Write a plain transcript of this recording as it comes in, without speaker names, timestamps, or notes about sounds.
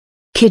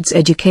Kids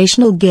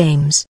Educational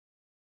Games.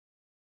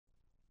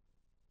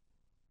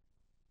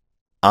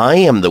 I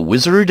am the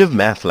Wizard of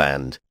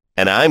Mathland,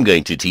 and I'm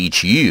going to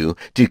teach you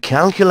to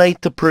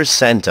calculate the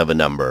percent of a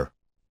number.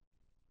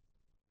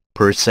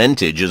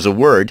 Percentage is a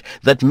word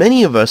that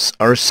many of us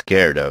are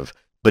scared of,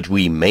 but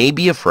we may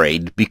be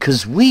afraid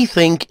because we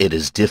think it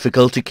is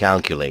difficult to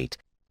calculate.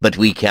 But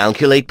we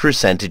calculate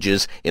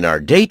percentages in our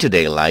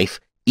day-to-day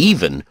life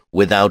even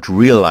without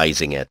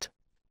realizing it.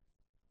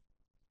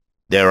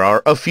 There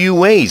are a few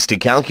ways to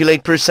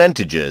calculate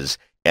percentages,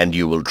 and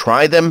you will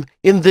try them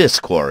in this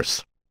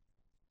course.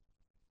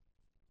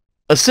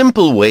 A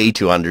simple way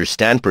to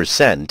understand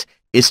percent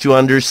is to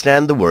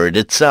understand the word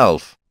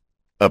itself.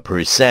 A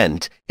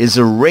percent is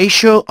a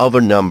ratio of a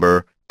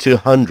number to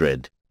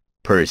 100.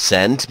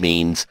 Percent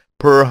means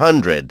per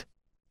 100.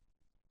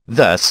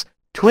 Thus,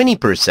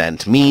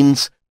 20%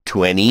 means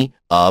 20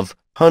 of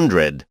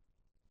 100.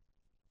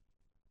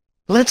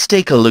 Let's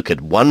take a look at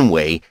one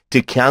way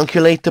to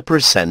calculate the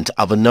percent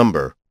of a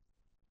number.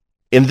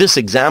 In this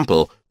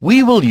example,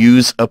 we will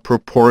use a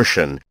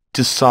proportion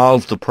to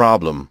solve the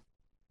problem.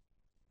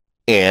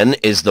 N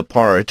is the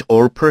part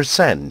or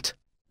percent.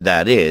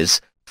 That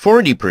is,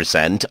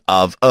 40%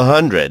 of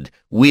 100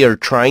 we are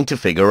trying to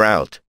figure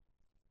out.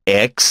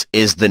 X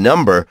is the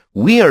number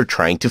we are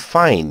trying to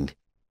find.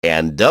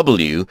 And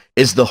W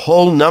is the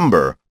whole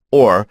number,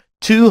 or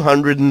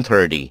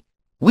 230.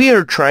 We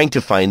are trying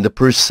to find the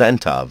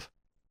percent of.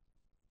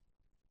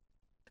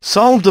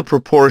 Solve the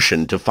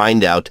proportion to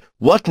find out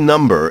what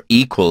number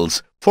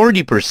equals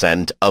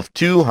 40% of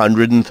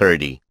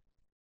 230.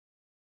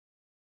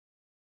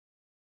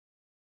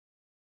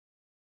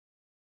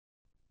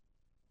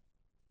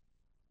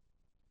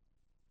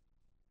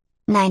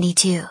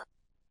 $92.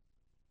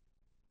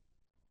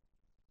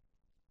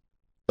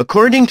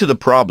 According to the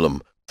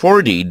problem,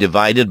 40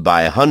 divided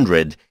by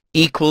 100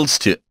 equals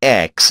to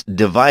x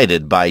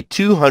divided by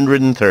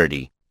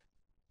 230.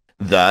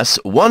 Thus,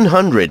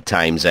 100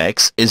 times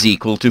x is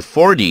equal to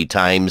 40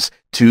 times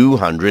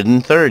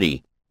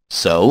 230.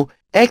 So,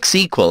 x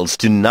equals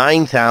to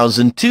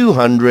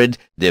 9,200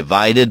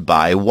 divided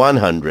by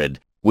 100,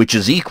 which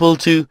is equal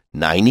to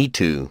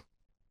 92.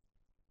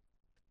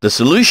 The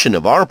solution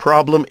of our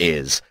problem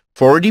is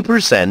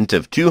 40%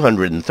 of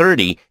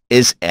 230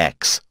 is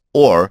x,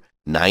 or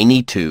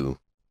 92.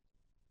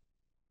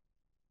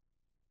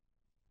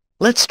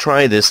 Let's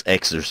try this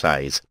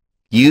exercise.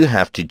 You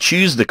have to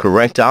choose the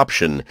correct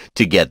option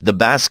to get the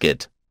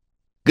basket.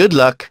 Good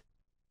luck!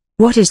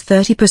 What is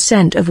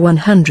 30% of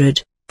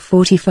 100?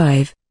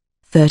 45,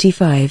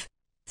 35,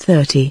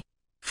 30,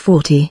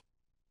 40.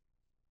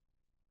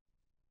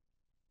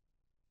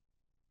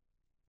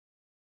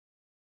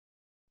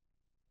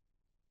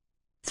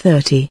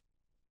 $30.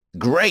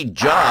 Great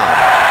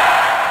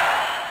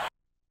job!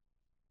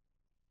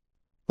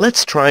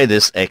 Let's try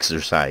this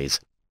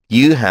exercise.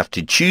 You have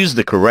to choose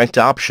the correct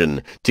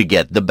option to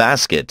get the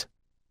basket.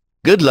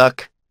 Good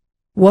luck!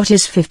 What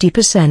is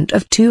 50%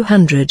 of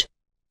 200?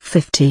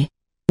 50,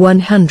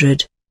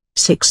 100,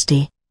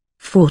 60,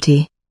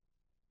 40.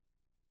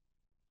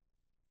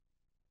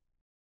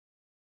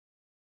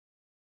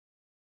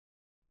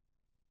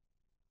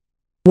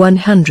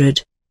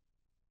 $100.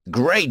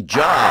 Great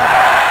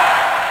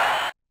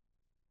job!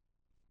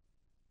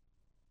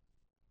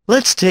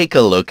 Let's take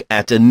a look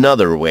at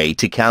another way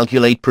to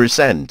calculate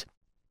percent.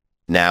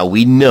 Now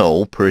we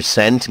know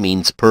percent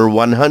means per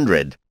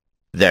 100.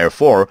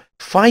 Therefore,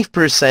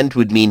 5%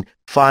 would mean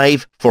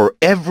 5 for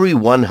every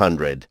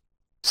 100.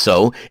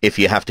 So, if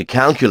you have to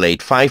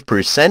calculate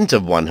 5%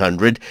 of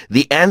 100,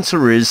 the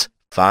answer is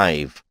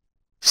 5.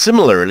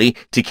 Similarly,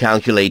 to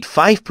calculate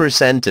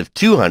 5% of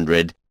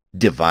 200,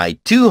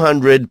 divide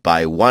 200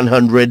 by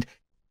 100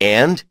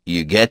 and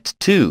you get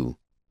 2.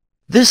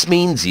 This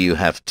means you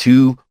have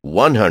two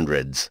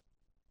 100s.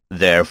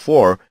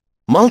 Therefore,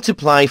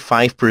 multiply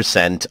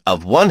 5%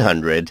 of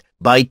 100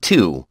 by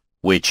 2,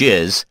 which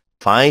is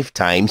 5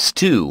 times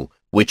 2,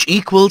 which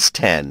equals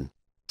 10.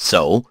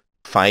 So,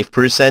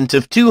 5%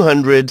 of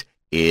 200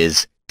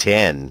 is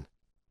 10.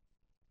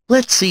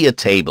 Let's see a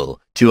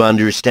table to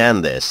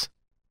understand this.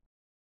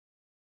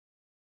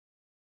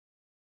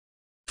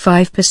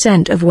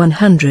 5% of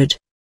 100.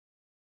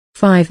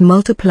 5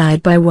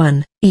 multiplied by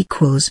 1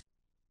 equals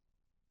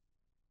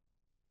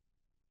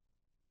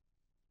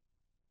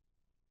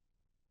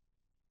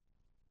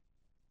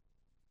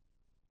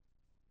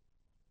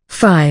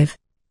 5.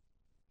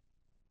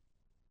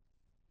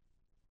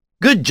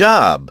 Good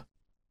job!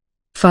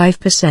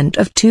 5%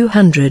 of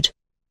 200.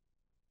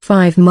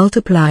 5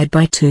 multiplied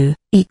by 2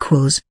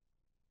 equals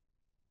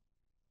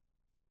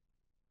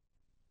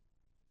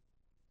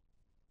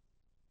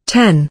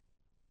 10.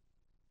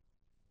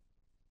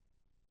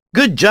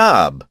 Good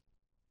job!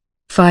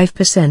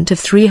 5% of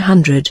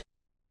 300.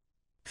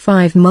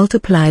 5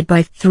 multiplied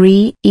by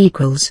 3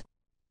 equals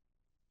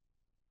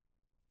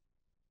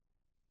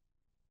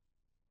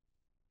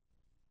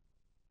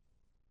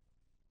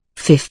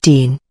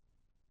 15.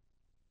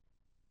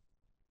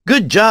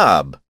 Good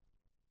job!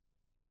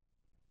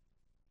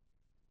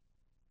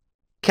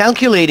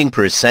 Calculating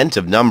percent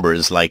of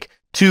numbers like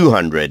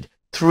 200,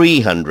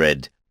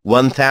 300,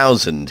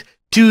 1,000,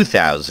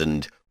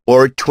 2,000,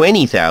 or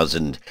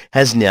 20,000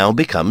 has now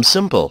become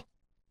simple.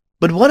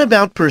 But what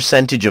about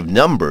percentage of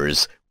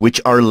numbers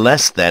which are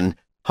less than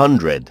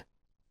 100?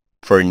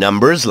 For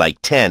numbers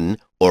like 10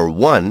 or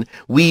 1,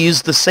 we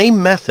use the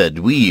same method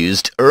we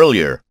used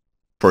earlier.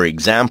 For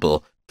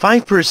example,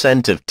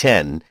 5% of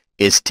 10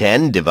 is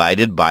 10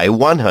 divided by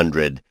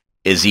 100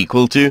 is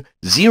equal to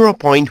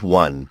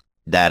 0.1.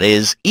 That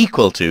is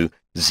equal to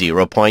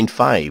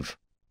 0.5.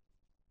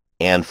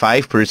 And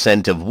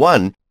 5% of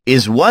 1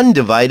 is 1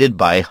 divided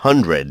by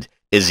 100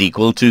 is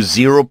equal to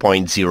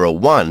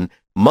 0.01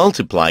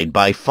 multiplied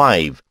by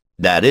 5.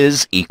 That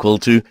is equal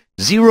to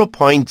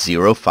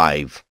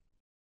 0.05.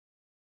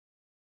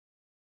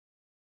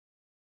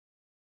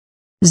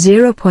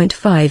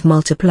 0.5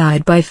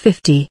 multiplied by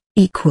 50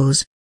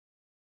 equals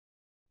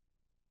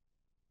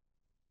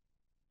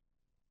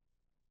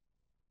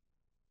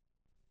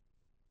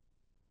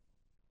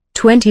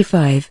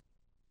 25.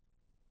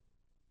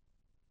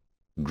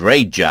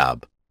 Great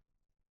job.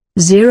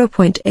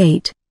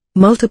 0.8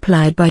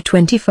 multiplied by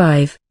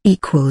 25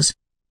 equals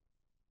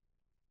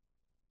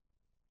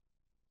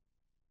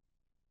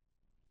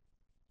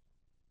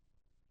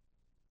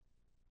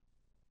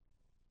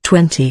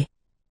 20.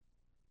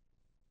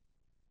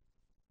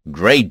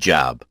 Great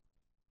job.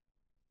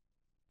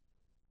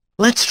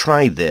 Let's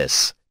try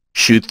this.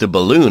 Shoot the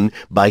balloon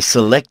by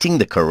selecting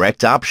the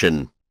correct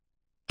option.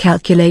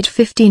 Calculate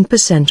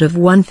 15% of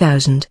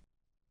 1,000.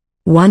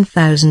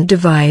 1,000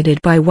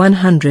 divided by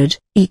 100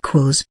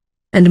 equals,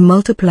 and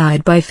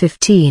multiplied by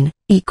 15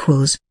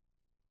 equals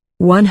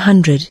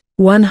 100,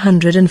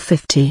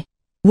 150,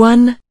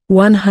 1,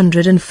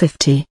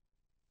 150,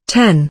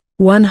 10,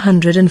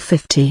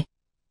 150,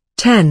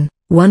 10,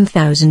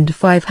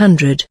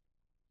 1,500.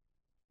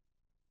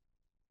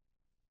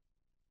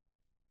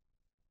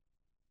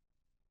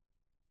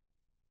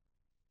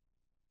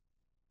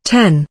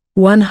 10,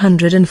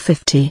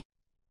 150.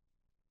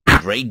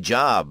 Great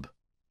job.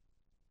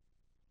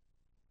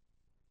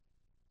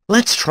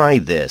 Let's try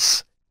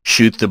this.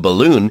 Shoot the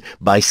balloon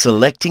by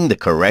selecting the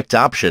correct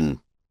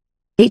option.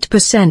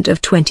 8%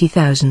 of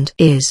 20,000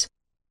 is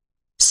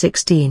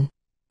 16.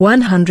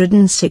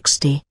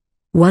 160.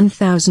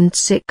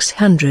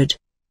 1,600.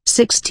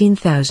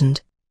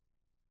 16,000.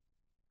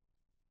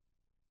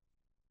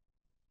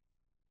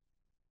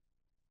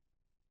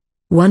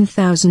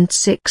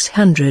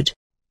 1,600.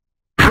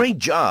 Great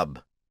job.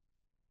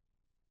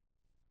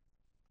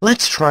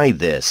 Let's try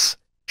this.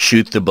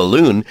 Shoot the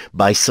balloon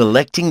by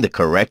selecting the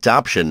correct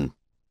option.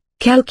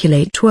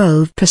 Calculate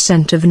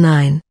 12% of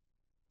 9.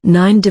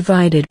 9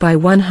 divided by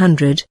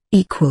 100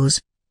 equals,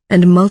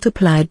 and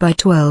multiplied by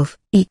 12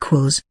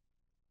 equals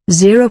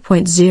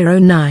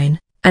 0.09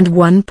 and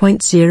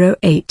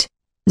 1.08,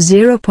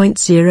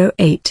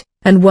 0.08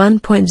 and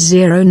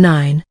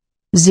 1.09,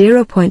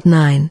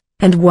 0.9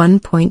 and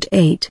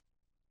 1.8,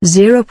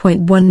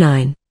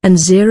 0.19 and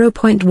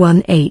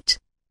 0.18.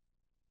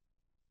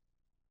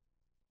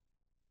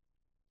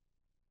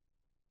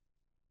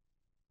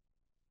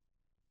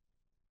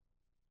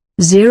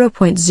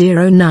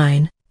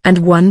 0.09 and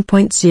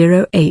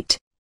 1.08.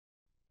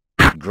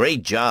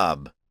 Great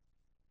job.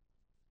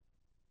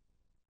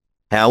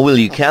 How will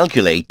you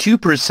calculate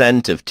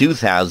 2% of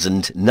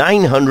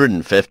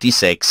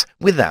 2,956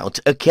 without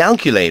a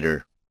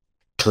calculator?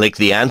 Click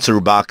the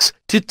answer box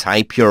to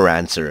type your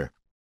answer.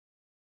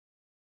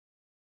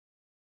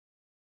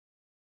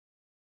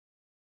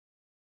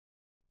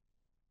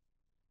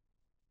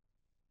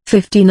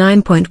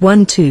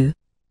 $59.12.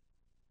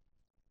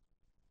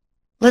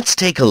 Let's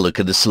take a look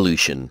at the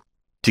solution.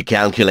 To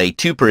calculate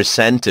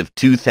 2% of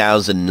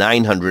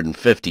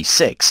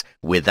 2,956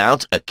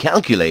 without a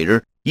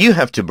calculator, you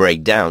have to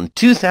break down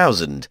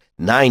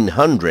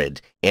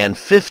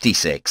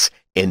 2,956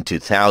 into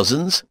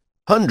thousands,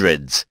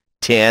 hundreds,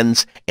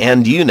 tens,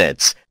 and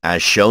units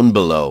as shown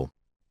below.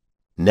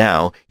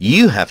 Now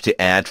you have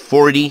to add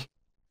 40,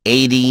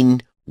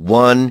 18,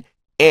 1,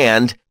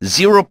 and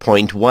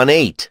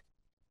 0.18.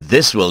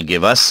 This will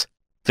give us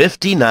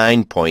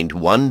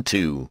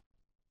 59.12.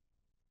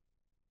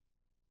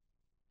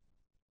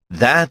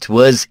 That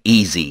was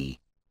easy.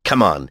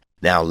 Come on,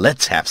 now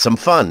let's have some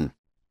fun.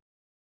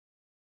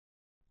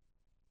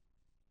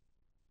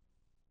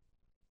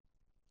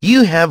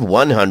 You have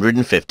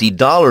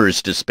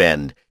 $150 to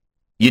spend.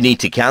 You need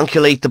to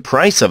calculate the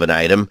price of an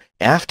item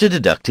after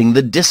deducting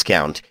the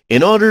discount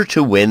in order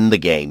to win the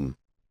game.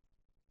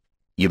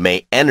 You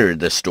may enter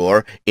the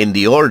store in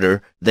the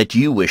order that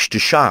you wish to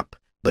shop,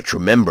 but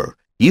remember,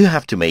 you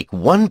have to make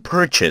one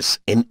purchase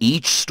in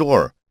each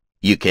store.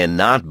 You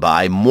cannot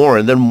buy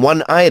more than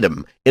one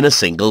item in a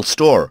single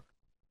store.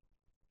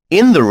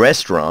 In the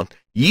restaurant,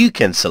 you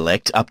can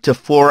select up to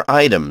 4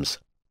 items.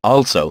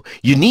 Also,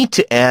 you need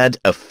to add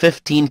a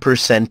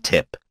 15%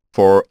 tip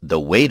for the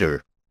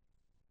waiter.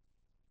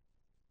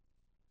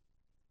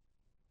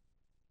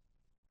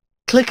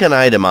 Click an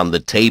item on the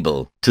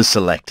table to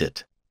select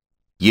it.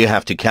 You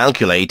have to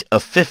calculate a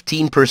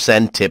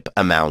 15% tip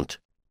amount.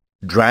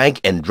 drag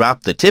and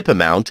drop the tip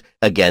amount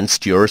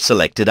against your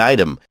selected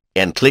item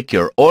and click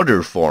your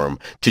order form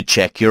to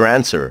check your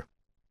answer.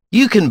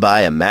 You can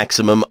buy a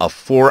maximum of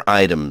 4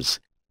 items.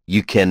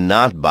 You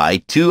cannot buy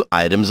 2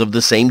 items of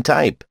the same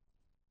type.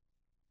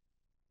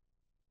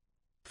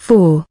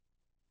 4.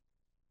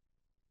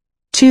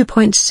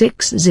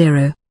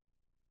 2.60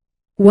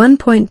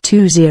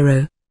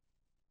 1.20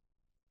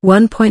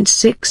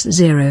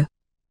 1.60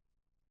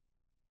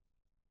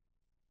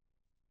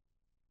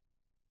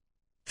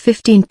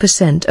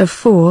 15% of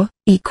 4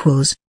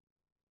 equals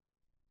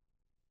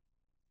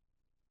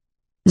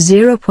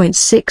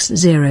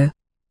 0.60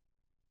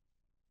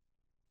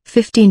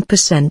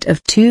 15%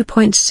 of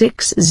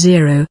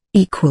 2.60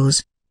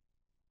 equals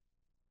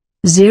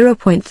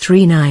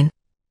 0.39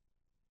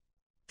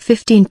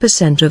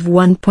 15% of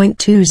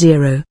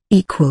 1.20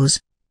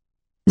 equals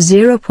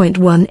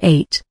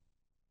 0.18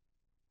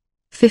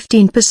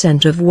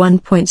 15% of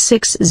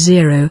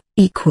 1.60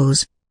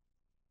 equals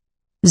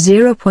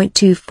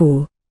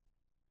 0.24.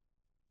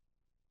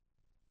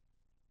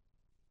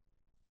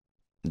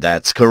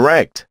 That's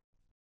correct.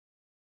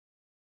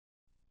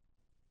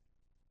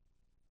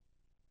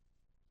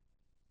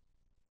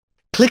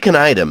 Click an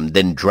item,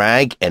 then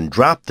drag and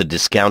drop the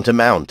discount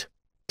amount.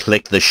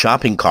 Click the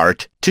shopping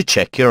cart to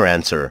check your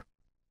answer.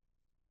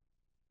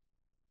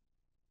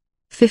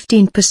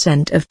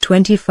 15% of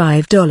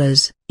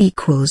 $25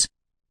 equals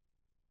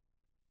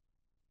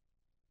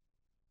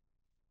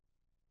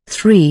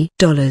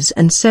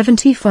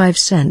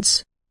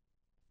 $3.75.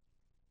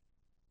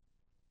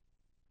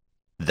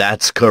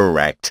 That's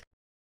correct.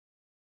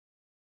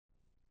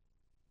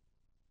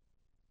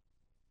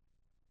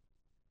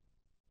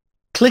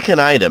 Click an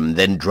item,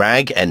 then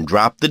drag and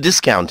drop the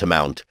discount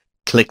amount.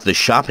 Click the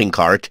shopping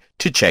cart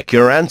to check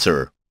your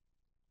answer.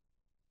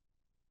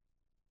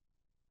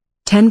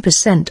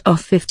 10%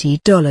 off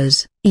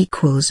 $50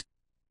 equals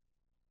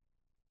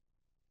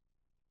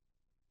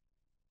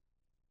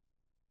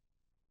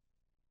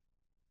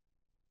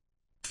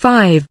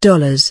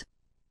 $5.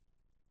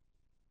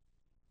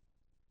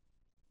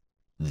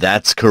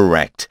 That's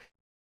correct.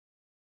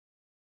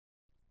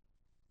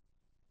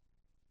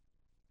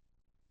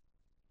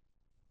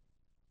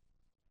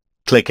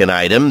 Click an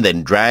item,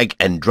 then drag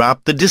and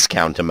drop the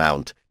discount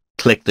amount.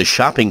 Click the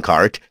shopping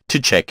cart to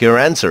check your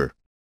answer.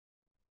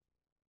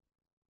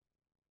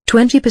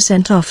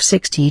 20% off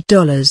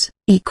 $60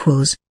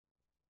 equals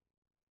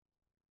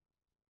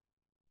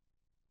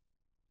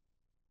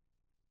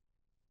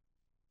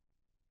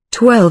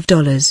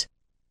 $12.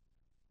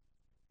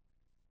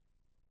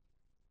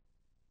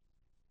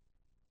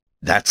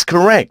 That's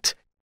correct.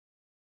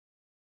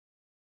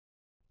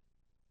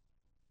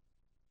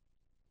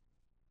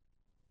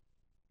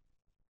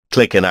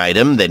 Click an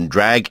item, then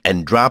drag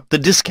and drop the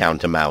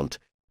discount amount.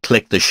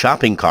 Click the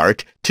shopping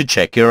cart to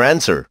check your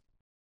answer.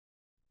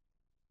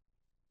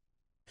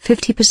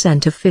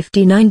 50% of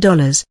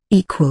 $59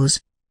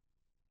 equals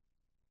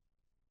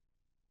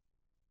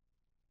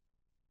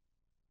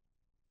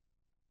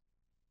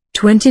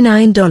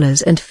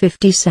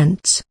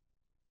 $29.50.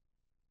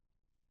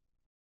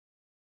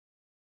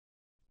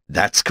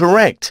 That's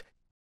correct.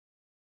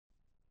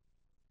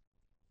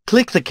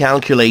 Click the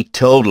Calculate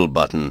Total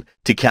button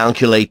to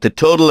calculate the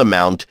total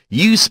amount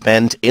you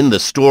spent in the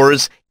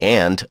stores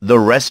and the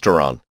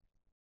restaurant.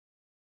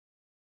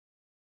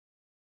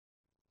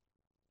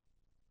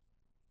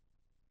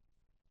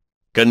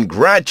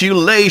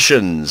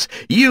 Congratulations!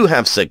 You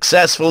have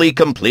successfully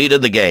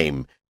completed the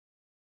game.